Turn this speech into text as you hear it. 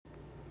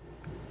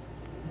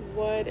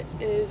What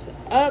is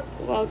up?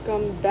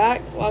 Welcome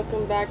back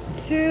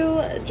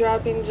to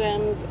Dropping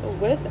Gems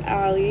with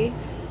Allie.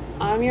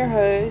 I'm your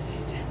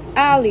host,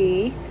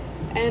 Allie,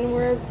 and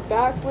we're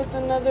back with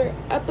another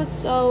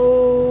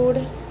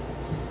episode.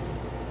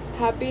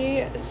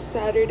 Happy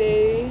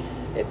Saturday.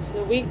 It's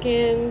the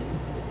weekend.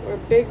 We're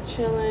big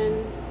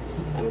chilling.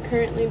 I'm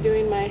currently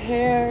doing my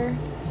hair,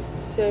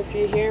 so if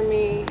you hear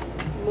me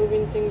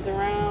moving things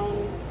around,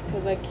 it's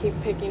because I keep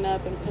picking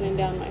up and putting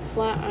down my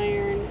flat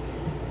iron.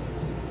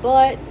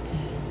 But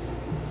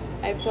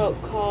I felt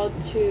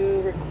called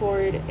to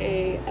record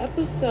a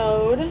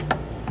episode,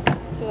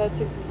 so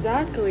that's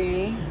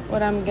exactly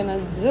what I'm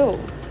gonna do.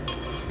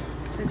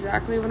 It's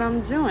exactly what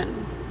I'm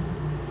doing.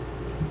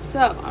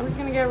 So I'm just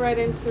gonna get right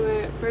into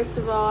it. First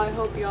of all, I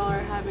hope y'all are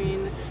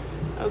having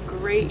a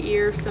great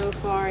year so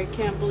far. I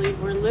can't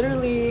believe we're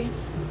literally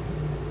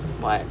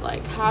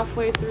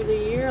halfway through the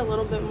year, a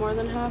little bit more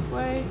than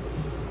halfway.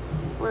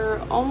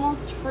 We're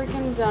almost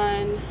freaking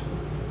done.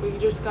 We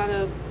just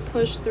gotta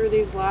push through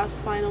these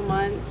last final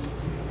months,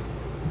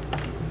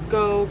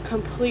 go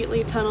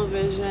completely tunnel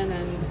vision,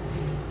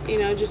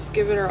 and just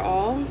give it our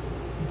all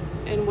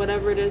in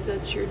whatever it is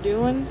that you're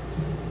doing,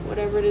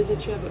 whatever it is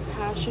that you have a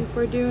passion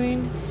for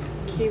doing.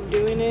 Keep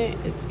doing it.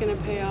 It's gonna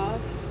pay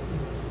off.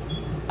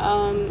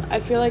 I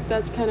feel like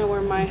that's kind of where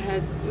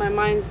my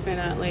mind's been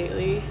at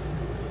lately.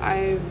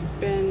 I've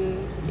been,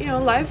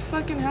 life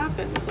fucking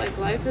happens. Like,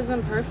 life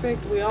isn't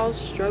perfect. We all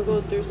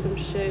struggled through some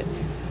shit,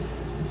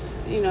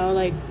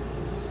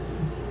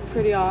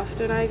 pretty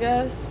often, I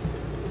guess.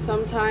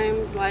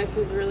 Sometimes life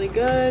is really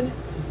good.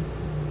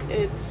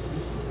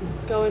 It's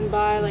going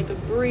by like a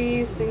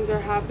breeze. Things are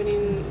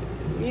happening,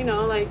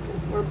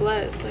 we're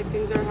blessed. Like,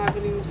 things are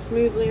happening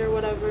smoothly or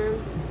whatever.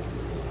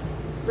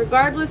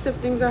 Regardless if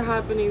things are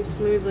happening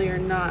smoothly or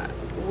not,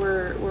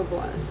 we're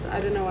blessed. I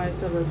don't know why I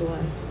said we're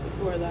blessed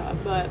before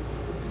that, but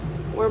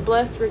we're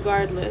blessed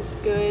regardless,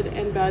 good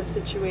and bad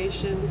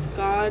situations.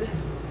 God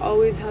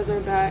always has our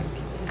back.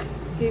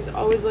 He's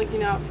always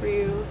looking out for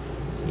you.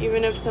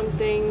 Even if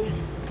something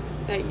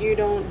that you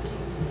don't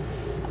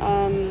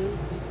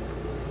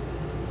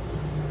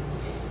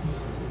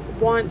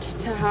want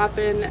to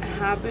happen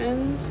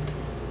happens,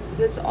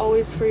 it's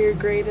always for your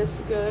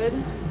greatest good.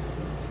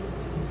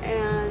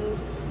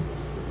 And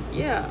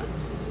yeah,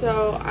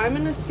 so I'm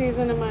in a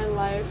season in my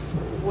life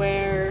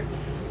where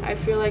I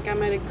feel like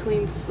I'm at a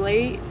clean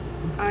slate.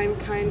 I'm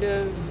kind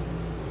of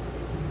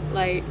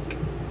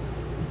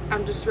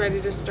I'm just ready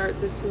to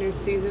start this new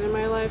season in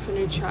my life, a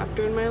new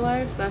chapter in my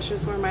life. That's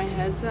just where my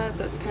head's at.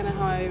 That's kind of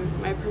how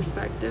my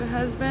perspective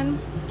has been.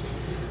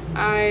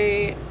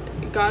 I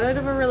got out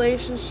of a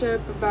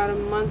relationship about a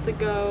month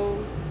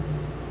ago.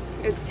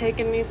 It's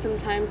taken me some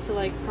time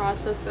to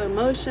process the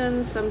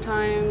emotions.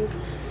 Sometimes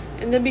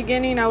in the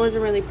beginning I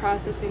wasn't really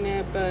processing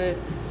it, but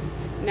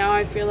now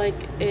I feel like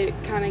it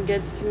kind of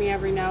gets to me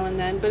every now and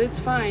then. But it's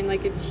fine.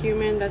 It's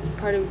human. That's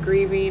part of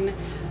grieving.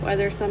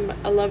 Whether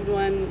a loved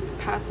one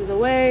passes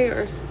away,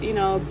 or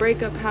a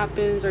breakup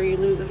happens, or you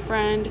lose a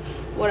friend,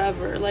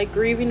 whatever.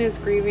 Grieving is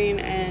grieving,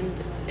 and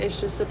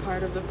it's just a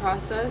part of the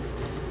process.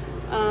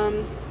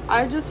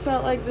 I just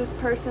felt like this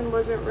person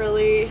wasn't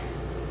really.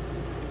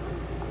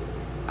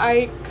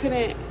 I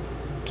couldn't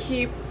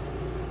keep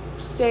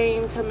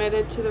staying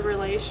committed to the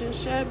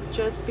relationship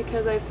just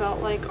because I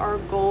felt like our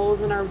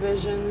goals and our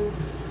vision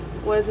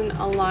wasn't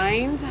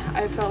aligned.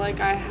 I felt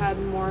like I had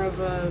more of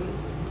a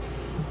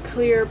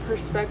clear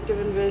perspective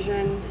and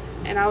vision,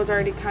 and I was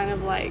already kind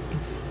of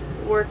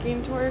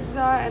working towards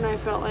that, and I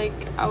felt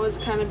like I was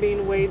kind of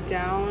being weighed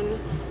down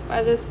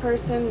by this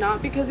person.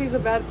 Not because he's a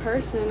bad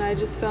person, I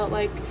just felt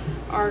like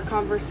our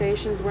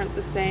conversations weren't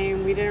the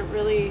same. We didn't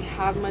really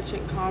have much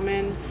in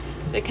common.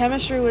 The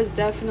chemistry was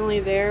definitely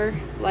there,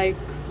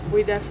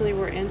 we definitely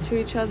were into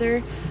each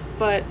other,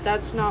 but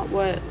that's not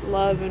what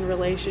love and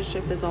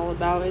relationship is all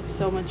about. It's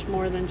so much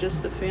more than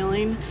just the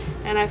feeling,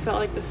 and I felt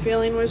like the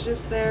feeling was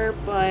just there,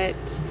 but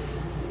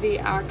the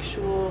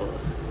actual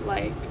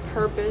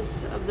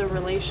purpose of the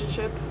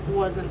relationship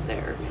wasn't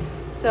there.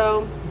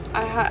 So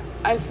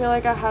I feel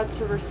like I had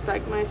to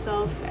respect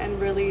myself and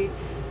really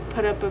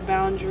put up a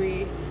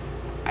boundary.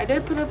 I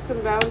did put up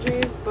some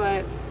boundaries,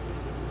 but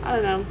I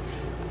don't know.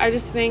 I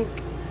just think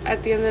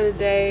at the end of the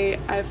day,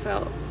 I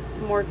felt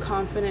more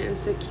confident and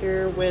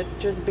secure with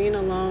just being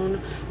alone,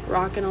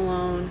 rocking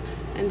alone,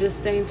 and just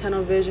staying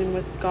tunnel vision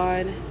with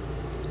God,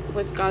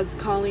 with God's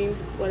calling.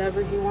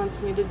 Whatever he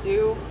wants me to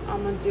do,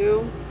 I'm gonna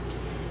do.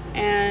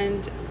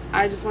 And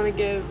I just want to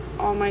give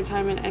all my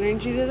time and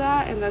energy to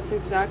that, and that's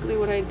exactly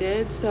what I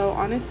did. So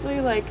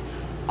honestly,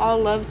 all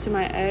love to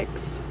my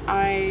ex.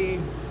 I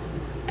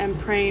am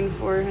praying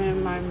for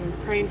him. I'm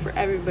praying for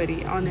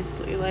everybody,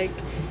 honestly.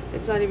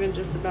 It's not even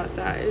just about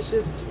that.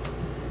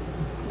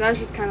 That's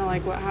just kind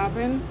of what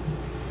happened.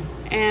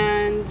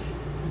 And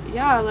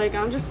yeah,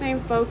 I'm just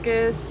staying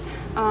focused.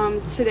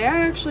 Today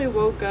I actually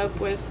woke up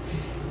with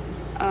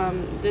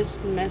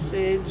this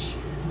message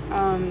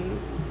on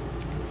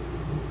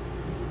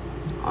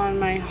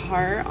my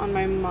heart, on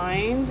my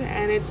mind,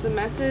 and it's the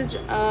message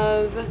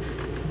of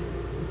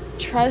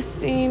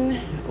trusting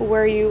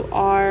where you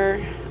are.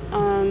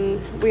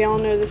 We all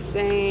know the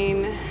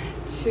saying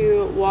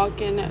to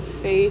walk in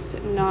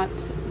faith, not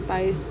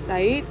by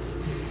sight.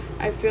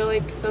 I feel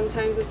like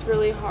sometimes it's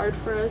really hard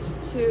for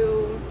us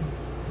to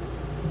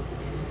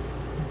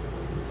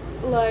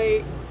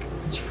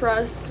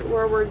trust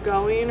where we're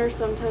going, or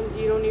sometimes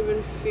you don't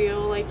even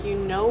feel like you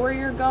know where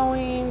you're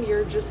going.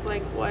 You're just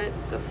like, what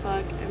the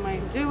fuck am I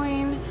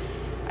doing?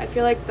 I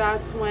feel like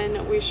that's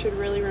when we should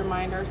really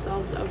remind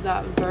ourselves of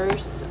that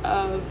verse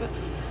of,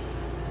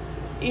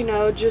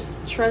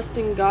 just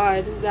trusting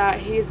God, that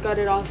He's got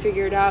it all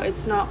figured out.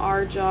 It's not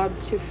our job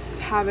to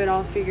have it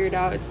all figured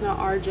out. It's not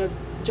our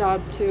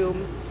job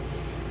to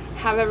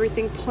have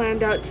everything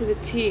planned out to the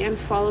T and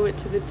follow it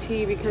to the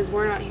T, because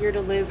we're not here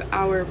to live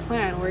our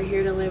plan. We're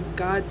here to live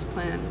God's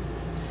plan.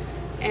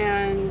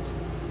 And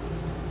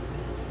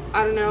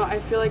I don't know, I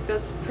feel like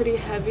that's pretty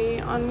heavy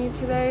on me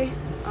today.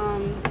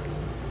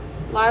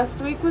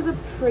 Last week was a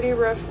pretty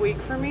rough week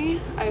for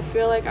me. I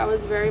feel like I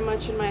was very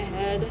much in my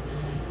head.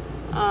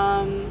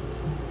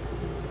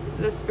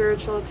 The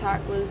spiritual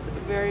attack was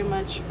very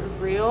much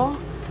real.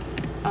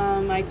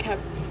 I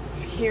kept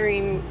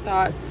hearing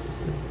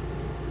thoughts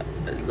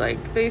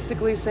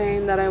basically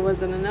saying that I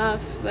wasn't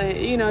enough,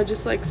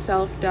 just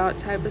self-doubt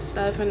type of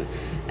stuff, and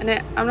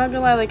I'm not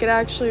gonna lie, it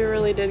actually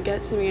really did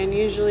get to me. And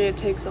usually it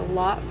takes a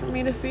lot for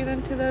me to feed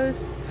into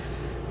those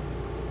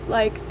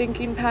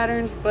thinking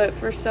patterns, but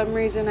for some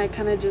reason I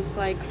kind of just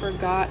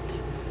forgot.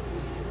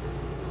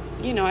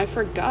 I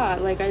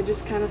forgot. I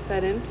just kind of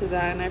fed into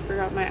that, and I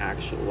forgot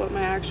what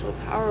my actual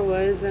power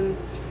was, and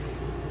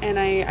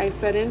I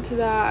fed into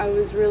that. I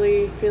was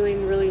really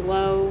feeling really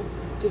low,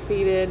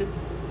 defeated.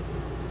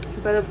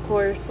 But of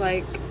course,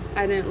 I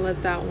didn't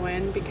let that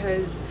win,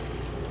 because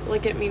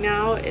look at me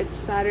now. It's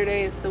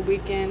Saturday, it's the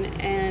weekend,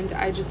 and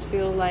I just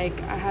feel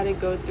like I had to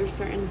go through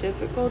certain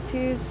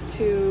difficulties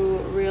to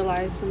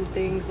realize some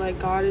things.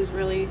 God is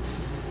really,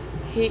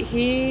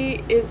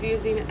 He is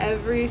using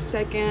every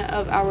second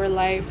of our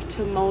life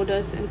to mold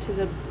us into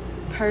the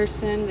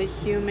person, the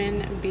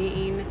human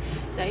being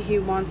that He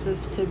wants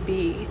us to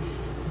be.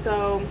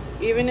 So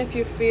even if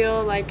you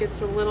feel like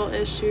it's a little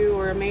issue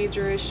or a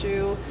major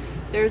issue,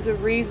 there's a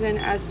reason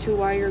as to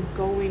why you're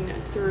going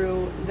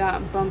through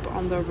that bump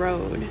on the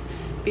road,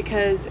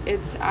 because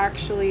it's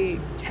actually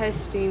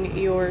testing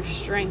your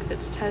strength,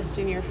 it's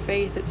testing your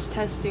faith, it's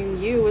testing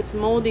you, it's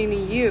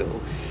molding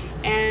you.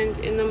 And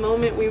in the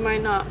moment we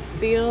might not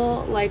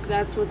feel like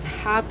that's what's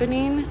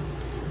happening,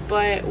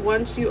 but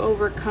once you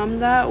overcome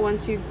that,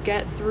 once you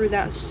get through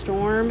that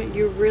storm,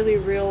 you really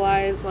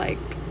realize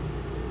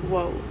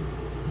whoa,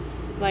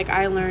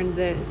 I learned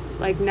this.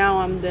 Now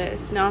I'm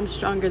this. Now I'm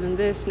stronger than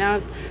this. Now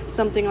if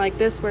something like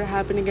this were to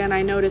happen again,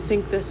 I know to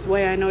think this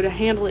way. I know to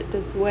handle it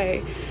this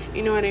way.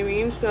 You know what I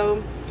mean?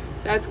 So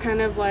that's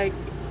kind of what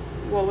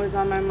was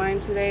on my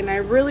mind today. And I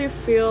really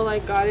feel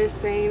like God is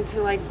saying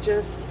to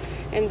just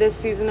in this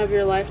season of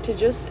your life to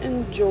just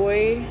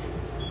enjoy,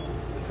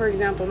 for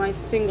example, my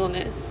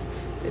singleness.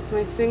 It's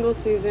my single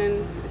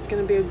season. It's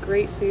going to be a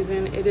great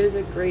season. It is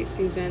a great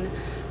season.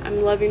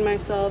 I'm loving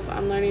myself.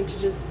 I'm learning to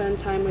just spend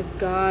time with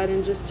God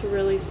and just to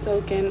really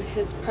soak in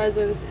His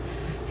presence,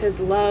 His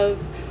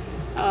love,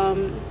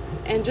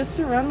 and just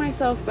surround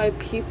myself by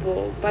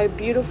people, by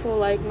beautiful,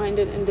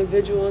 like-minded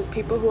individuals,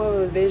 people who have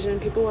a vision,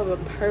 people who have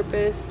a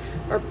purpose,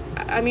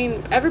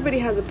 everybody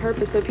has a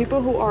purpose, but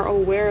people who are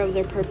aware of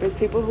their purpose,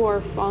 people who are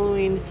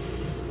following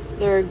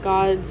their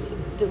God's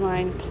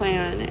divine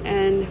plan,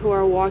 and who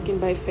are walking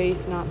by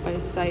faith, not by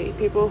sight,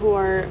 people who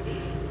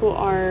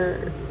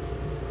are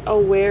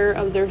aware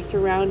of their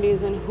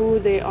surroundings and who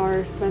they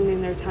are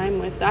spending their time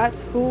with.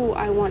 That's who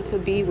I want to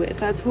be with.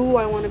 That's who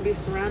I want to be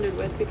surrounded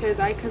with, because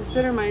I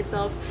consider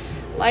myself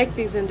like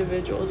these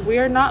individuals. We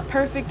are not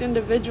perfect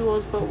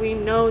individuals, but we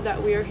know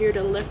that we are here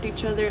to lift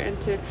each other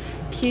and to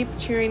keep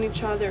cheering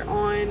each other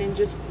on and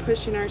just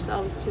pushing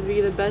ourselves to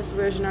be the best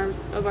version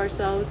of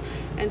ourselves,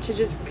 and to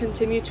just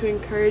continue to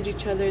encourage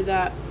each other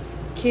that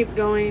keep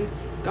going.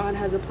 God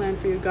has a plan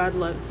for you. God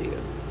loves you.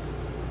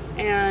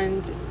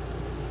 And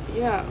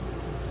yeah,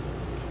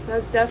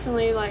 that's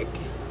definitely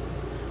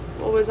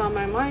what was on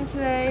my mind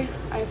today.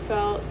 I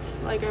felt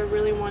like I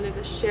really wanted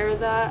to share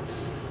that.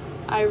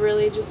 I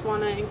really just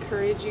want to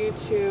encourage you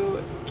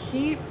to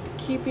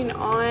keeping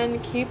on,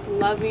 keep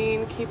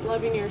loving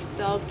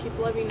yourself, keep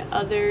loving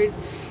others,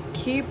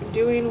 keep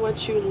doing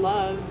what you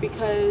love,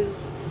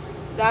 because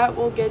that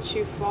will get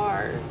you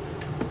far.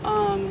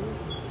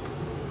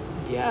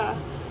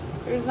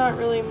 There's not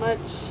really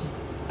much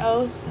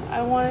else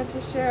I wanted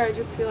to share. I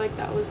just feel like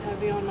that was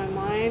heavy on my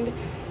mind,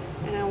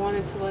 and I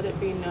wanted to let it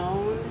be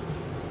known.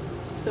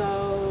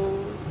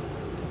 So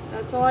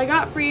that's all I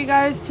got for you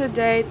guys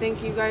today.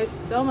 Thank you guys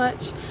so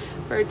much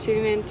for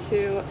tuning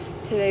into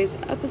today's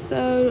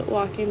episode,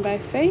 Walking by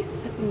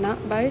Faith,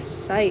 Not by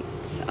Sight.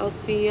 I'll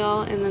see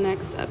y'all in the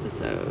next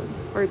episode,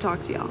 or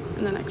talk to y'all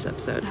in the next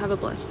episode. Have a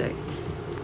blessed day.